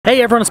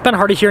Hey everyone, it's Ben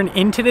Hardy here, and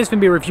in today's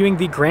video, we're reviewing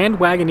the Grand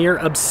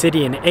Wagoneer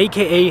Obsidian,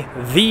 aka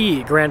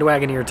the Grand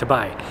Wagoneer to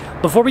buy.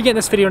 Before we get in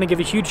this video, I want to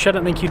give a huge shout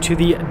out and thank you to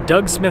the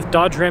Doug Smith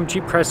Dodge Ram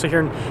Jeep Chrysler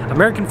here in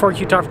American Fork,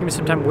 Utah for giving me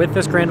some time with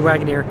this Grand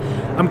Wagoneer.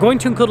 I'm going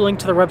to include a link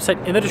to the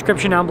website in the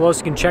description down below so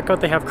you can check out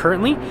what they have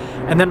currently.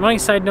 And then my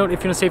side note,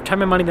 if you want to save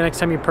time and money the next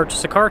time you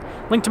purchase a car,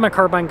 link to my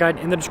car buying guide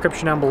in the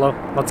description down below.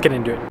 Let's get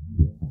into it.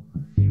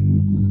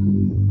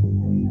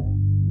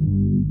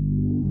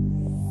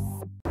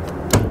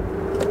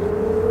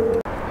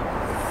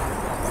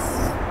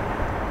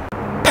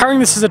 Powering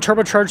this is a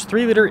turbocharged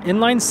 3-liter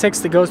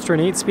inline-6 that goes through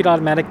an 8-speed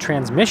automatic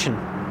transmission.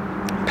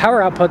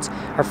 Power outputs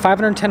are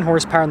 510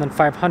 horsepower and then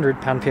 500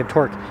 pound-feet of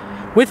torque,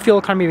 with fuel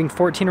economy being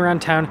 14 around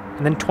town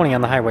and then 20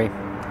 on the highway.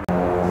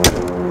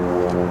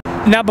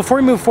 Now, before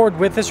we move forward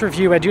with this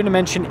review, I do want to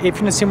mention if you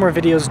want to see more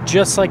videos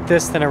just like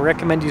this, then I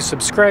recommend you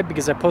subscribe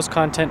because I post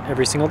content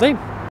every single day.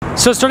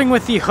 So starting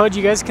with the hood,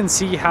 you guys can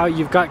see how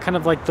you've got kind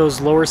of like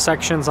those lower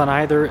sections on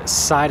either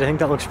side. I think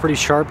that looks pretty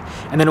sharp.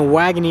 And then a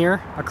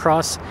Wagoneer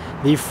across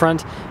the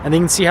front. And then you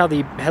can see how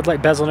the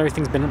headlight bezel and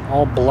everything's been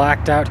all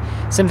blacked out.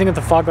 Same thing with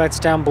the fog lights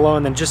down below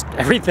and then just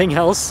everything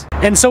else.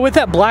 And so with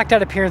that blacked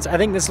out appearance, I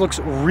think this looks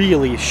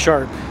really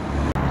sharp.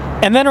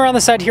 And then around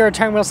the side here, our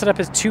tire wheel setup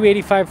is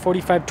 285,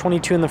 45,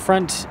 22 in the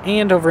front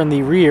and over in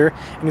the rear.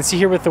 You can see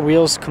here with the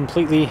wheels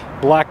completely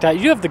blacked out.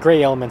 You do have the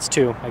gray elements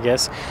too, I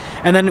guess.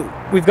 And then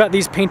we've got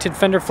these painted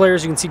fender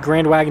flares. You can see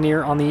Grand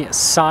Wagoneer on the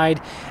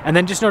side. And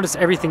then just notice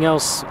everything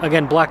else,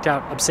 again, blacked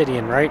out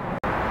Obsidian, right?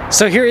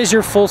 So here is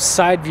your full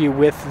side view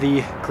with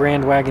the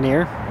Grand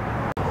Wagoneer.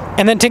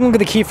 And then taking a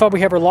look at the key fob, we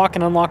have our lock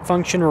and unlock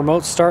function,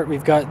 remote start.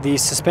 We've got the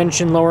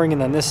suspension lowering,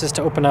 and then this is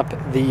to open up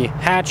the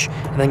hatch,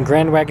 and then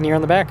Grand Wagoneer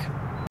on the back.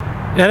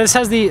 Now this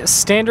has the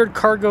standard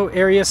cargo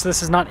area, so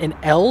this is not an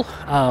L,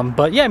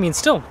 but yeah, I mean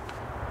still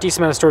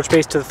decent amount of storage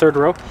space to the third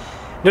row.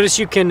 Notice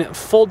you can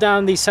fold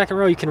down the second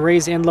row, you can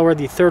raise and lower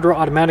the third row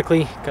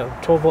automatically.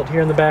 Got a 12 volt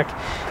here in the back,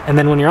 and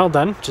then when you're all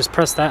done, just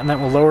press that and that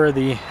will lower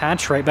the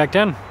hatch right back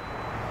down.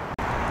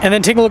 And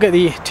then take a look at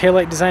the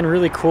taillight design,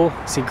 really cool.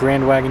 See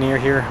Grand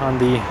Wagoneer here on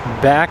the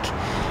back.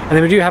 And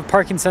then we do have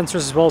parking sensors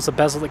as well as a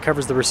bezel that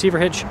covers the receiver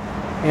hitch.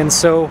 And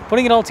so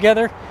putting it all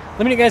together,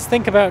 let me know what you guys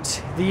think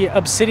about the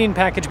Obsidian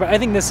package, but I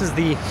think this is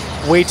the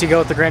way to go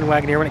with the Grand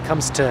Wagoneer when it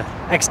comes to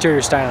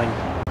exterior styling.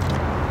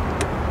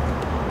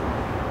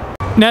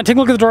 Now take a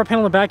look at the door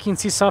panel in the back. You can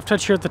see soft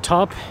touch here at the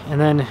top, and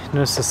then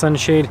notice the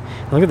sunshade.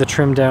 And look at the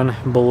trim down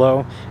below.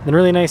 And then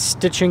really nice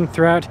stitching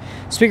throughout.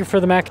 Speaker for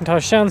the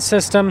Macintosh sound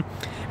system.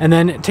 And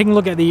then taking a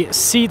look at the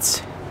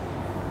seats,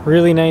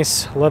 really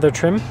nice leather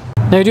trim.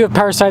 Now we do have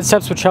power side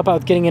steps which help out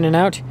with getting in and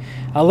out.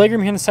 Legroom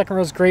here in the second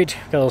row is great.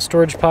 We've got a little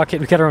storage pocket.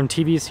 We've got our own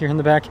TVs here in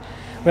the back.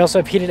 We also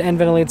have heated and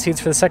ventilated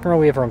seats for the second row.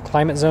 We have our own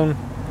climate zone.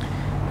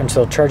 And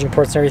so charging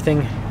ports and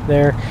everything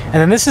there. And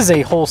then this is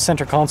a whole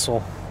center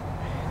console.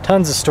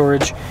 Tons of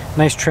storage.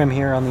 Nice trim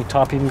here on the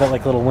top. Even got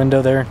like a little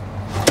window there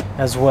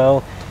as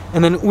well.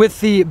 And then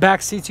with the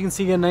back seats, you can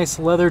see a nice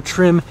leather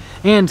trim.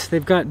 And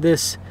they've got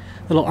this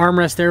little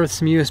armrest there with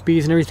some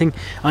USBs and everything.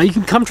 You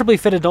can comfortably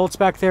fit adults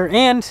back there,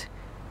 and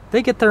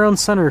they get their own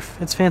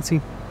sunroof. It's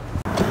fancy.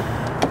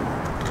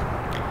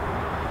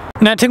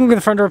 Now taking a look at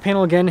the front door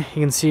panel again,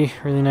 you can see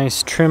really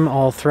nice trim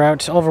all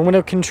throughout. All of our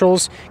window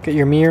controls, got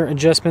your mirror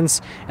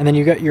adjustments, and then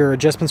you got your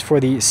adjustments for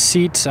the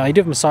seat. You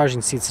do have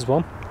massaging seats as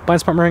well.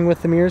 Blind spot mirroring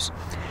with the mirrors.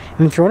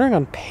 And if you're wondering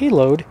on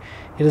payload,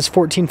 it is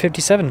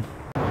 $14.57.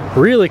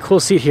 Really cool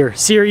seat here.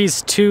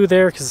 Series 2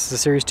 there, because it's a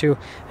Series 2. You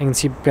can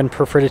see been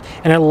perforated.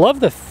 And I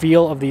love the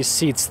feel of these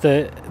seats.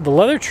 The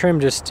leather trim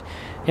just,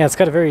 yeah, it's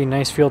got a very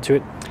nice feel to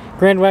it.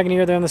 Grand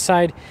Wagoneer there on the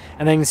side,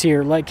 and then you can see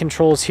your light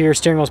controls here.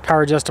 Steering wheel's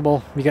power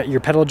adjustable. You got your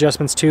pedal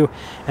adjustments too,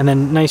 and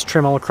then nice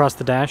trim all across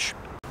the dash.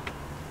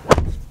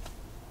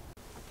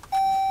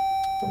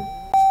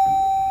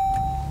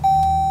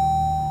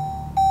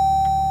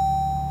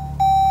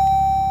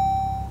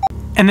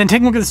 And then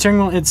taking a look at the steering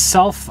wheel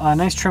itself,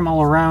 nice trim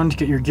all around. You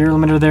get your gear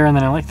limiter there, and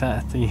then I like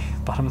that at the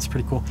bottom, it's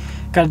pretty cool.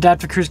 Got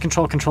adaptive cruise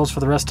control controls for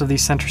the rest of the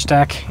center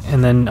stack,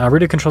 and then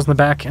radio controls in the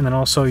back, and then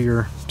also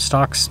your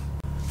stocks.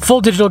 Full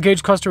digital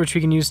gauge cluster, which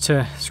we can use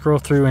to scroll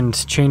through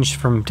and change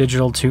from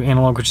digital to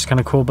analog, which is kind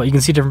of cool, but you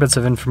can see different bits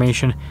of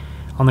information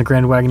on the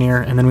Grand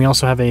Wagoneer. And then we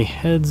also have a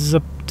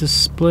heads-up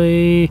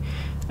display. I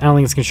don't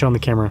think it's going to show on the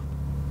camera.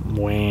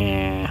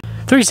 Wah.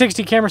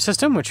 360 camera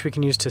system, which we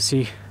can use to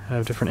see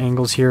different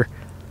angles here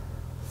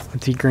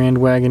with the Grand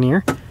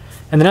Wagoneer.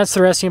 And then that's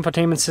the rest of the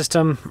infotainment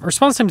system.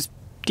 Response time's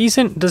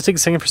decent. It does take a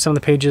second for some of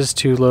the pages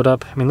to load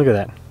up. I mean, look at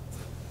that.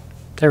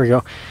 There we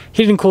go.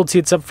 Heated and cooled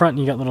seats up front,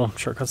 and you got little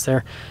shortcuts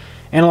there.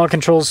 Analog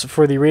controls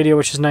for the radio,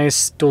 which is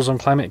nice. Dual zone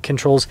climate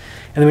controls.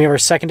 And then we have our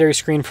secondary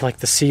screen for like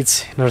the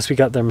seats. Notice we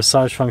got the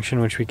massage function,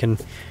 which we can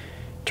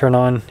turn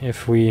on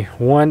if we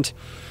want.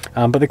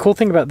 But the cool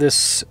thing about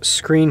this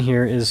screen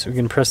here is we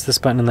can press this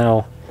button and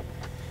that'll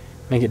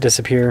make it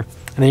disappear.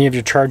 And then you have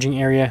your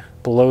charging area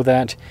below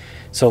that.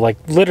 So like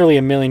literally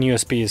a million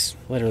USBs.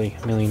 Literally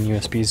a million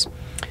USBs.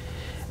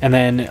 And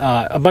then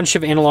a bunch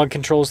of analog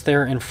controls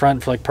there in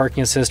front for like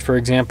parking assist, for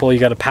example. You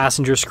got a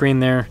passenger screen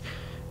there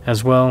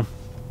as well.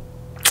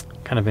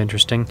 Kind of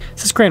interesting.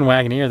 This is Grand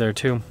Wagoneer there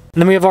too. And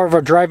then we have all of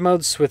our drive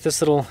modes with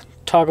this little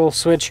toggle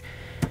switch.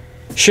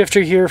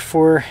 Shifter here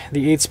for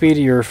the 8-speed,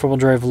 your 4-wheel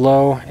drive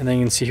low, and then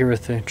you can see here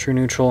with the true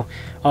neutral.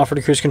 Offer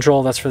to cruise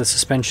control, that's for the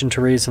suspension to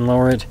raise and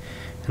lower it.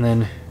 And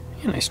then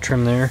nice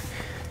trim there.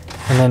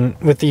 And then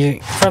with the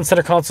front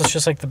center console, it's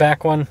just like the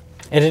back one.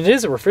 And it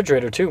is a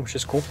refrigerator too, which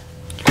is cool.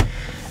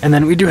 And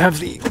then we do have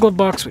the glove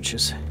box, which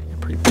is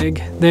pretty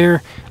big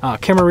there.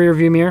 Camera rear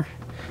view mirror.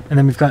 And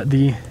then we've got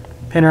the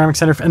panoramic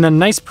center, and then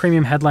nice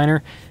premium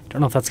headliner. Don't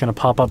know if that's gonna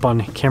pop up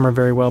on camera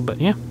very well, but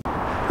yeah.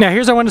 Now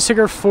here's our window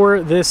sticker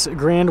for this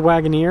Grand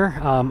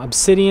Wagoneer.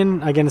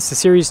 Obsidian, again, it's the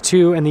Series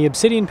 2, and the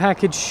Obsidian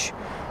package,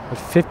 at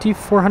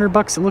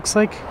 $5,400 it looks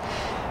like.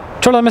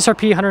 Total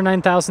MSRP,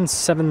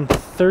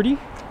 $109,730.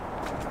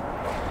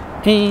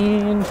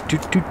 And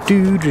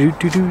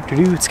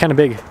it's kind of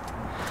big.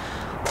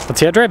 Let's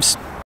see how it drives.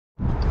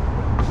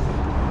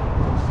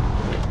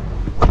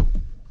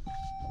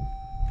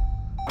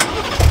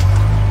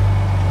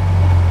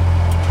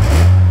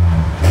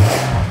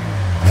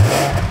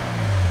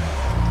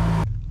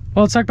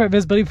 Well, let's talk about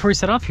visibility before we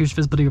set off. Here's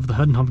visibility over the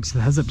hood and hop to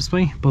the heads-up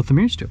display. Both the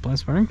mirrors do apply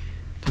wiring.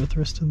 Do the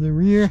rest of the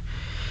rear.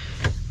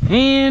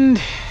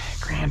 And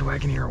Grand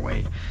Wagoneer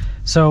away.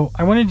 So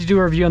I wanted to do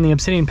a review on the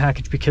Obsidian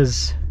package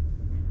because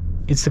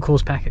it's the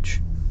coolest package.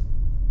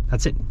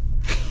 That's it.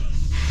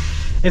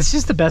 It's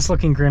just the best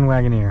looking Grand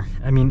Wagoneer.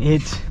 I mean,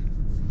 it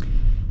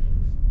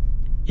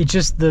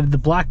just, the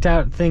blacked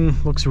out thing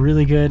looks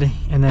really good.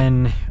 And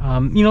then,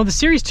 you know, the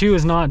Series 2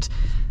 is not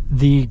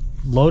the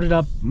loaded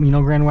up, you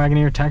know, Grand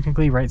Wagoneer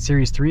technically, right?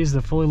 Series 3 is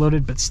the fully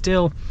loaded, but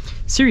still,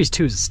 Series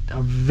 2 is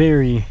a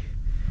very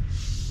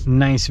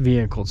nice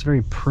vehicle. It's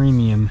very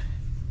premium.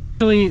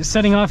 Really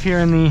setting off here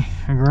in the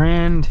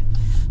Grand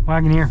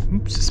Wagoneer.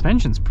 Oops,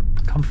 suspension's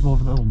comfortable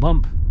with a little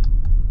bump.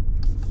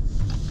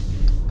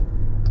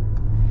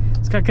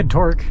 It's got good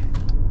torque.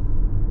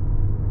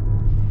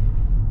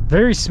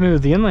 Very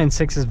smooth. The inline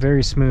 6 is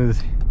very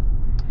smooth.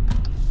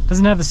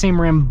 Doesn't have the same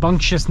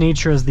rambunctious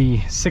nature as the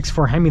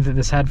 6.4 Hemi that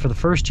this had for the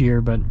first year,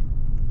 but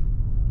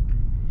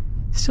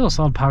still a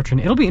solid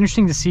powertrain. It'll be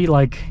interesting to see,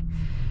 like,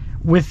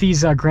 with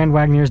these Grand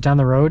Wagoneers down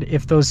the road,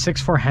 if those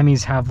 6.4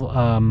 Hemis have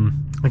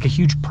like a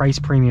huge price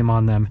premium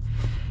on them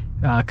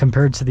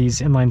compared to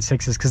these inline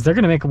 6s, because they're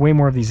going to make way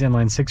more of these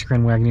inline 6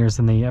 Grand Wagoneers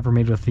than they ever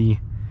made with the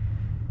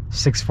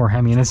 6.4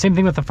 Hemi. And the same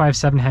thing with the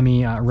 5.7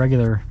 Hemi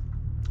regular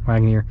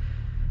Wagoneer.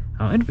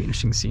 It'll be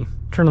interesting to see.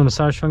 Turn on the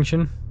massage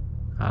function.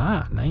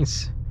 Ah,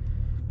 nice.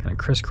 Kind of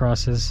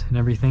crisscrosses and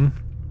everything.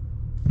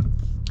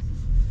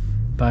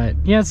 But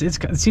yeah,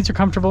 the seats are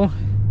comfortable.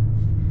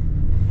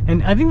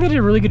 And I think they did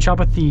a really good job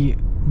with the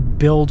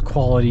build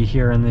quality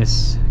here in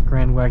this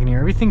Grand Wagoneer.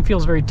 Everything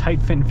feels very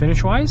tight fit and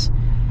finish wise,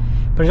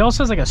 but it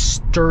also has like a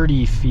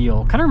sturdy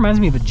feel. Kind of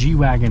reminds me of a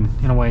G-Wagon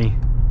in a way.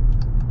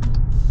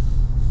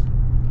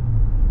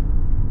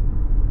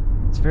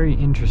 It's very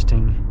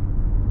interesting.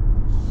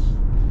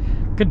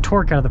 Good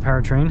torque out of the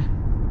powertrain.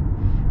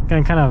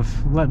 Gonna kind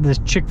of let this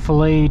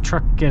Chick-fil-A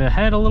truck get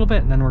ahead a little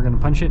bit, and then we're gonna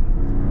punch it.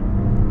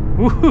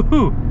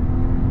 Woohoo!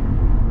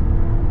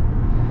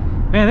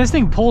 Man, this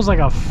thing pulls like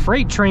a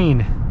freight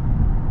train.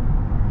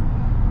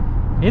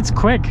 It's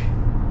quick.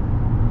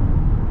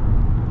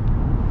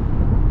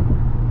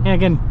 And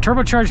again,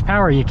 turbocharged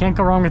power, you can't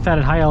go wrong with that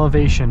at high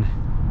elevation.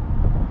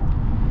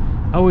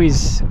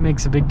 Always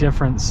makes a big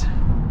difference.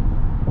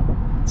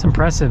 It's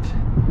impressive.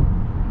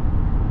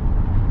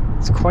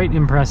 It's quite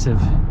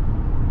impressive.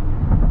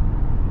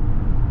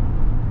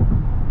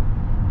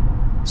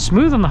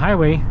 Smooth on the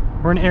highway.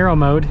 We're in aero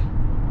mode.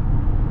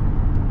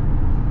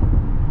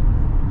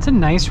 It's a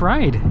nice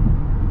ride.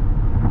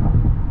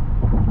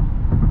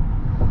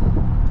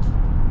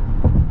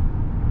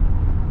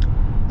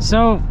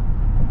 So,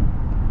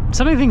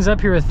 summing things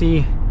up here with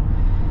the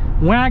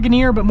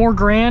Wagoneer, but more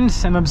grand,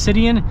 and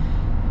Obsidian.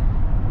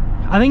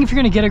 I think if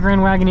you're going to get a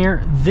Grand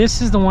Wagoneer,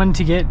 this is the one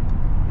to get,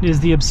 is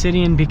the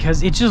Obsidian,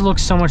 because it just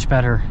looks so much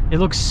better. It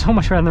looks so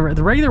much better than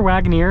the regular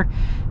Wagoneer.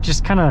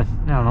 Just kind of,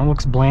 I don't know,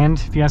 looks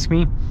bland if you ask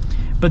me.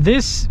 But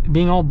this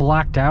being all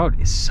blacked out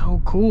is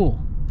so cool.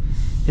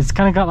 It's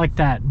kind of got like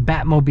that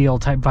Batmobile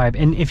type vibe.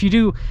 And if you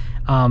do,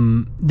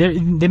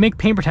 they make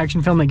paint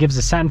protection film that gives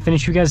a satin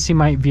finish. You guys see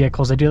my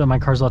vehicles, I do that on my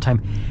cars all the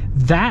time.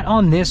 That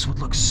on this would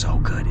look so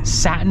good.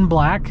 Satin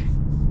black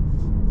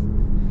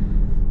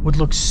would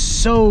look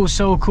so,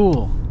 so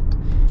cool.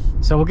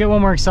 So we'll get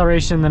one more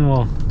acceleration, then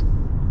we'll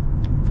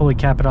fully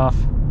cap it off.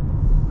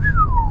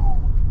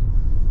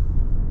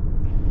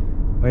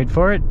 Wait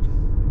for it.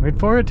 Wait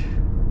for it.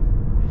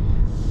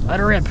 Let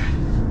her rip.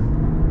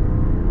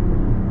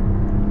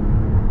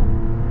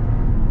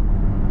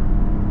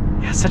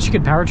 Yeah, such a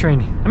good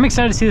powertrain. I'm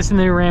excited to see this in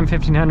the new Ram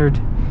 1500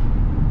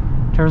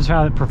 in terms of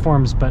how it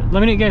performs. But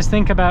let me know what you guys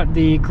think about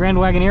the Grand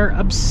Wagoneer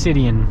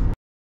Obsidian.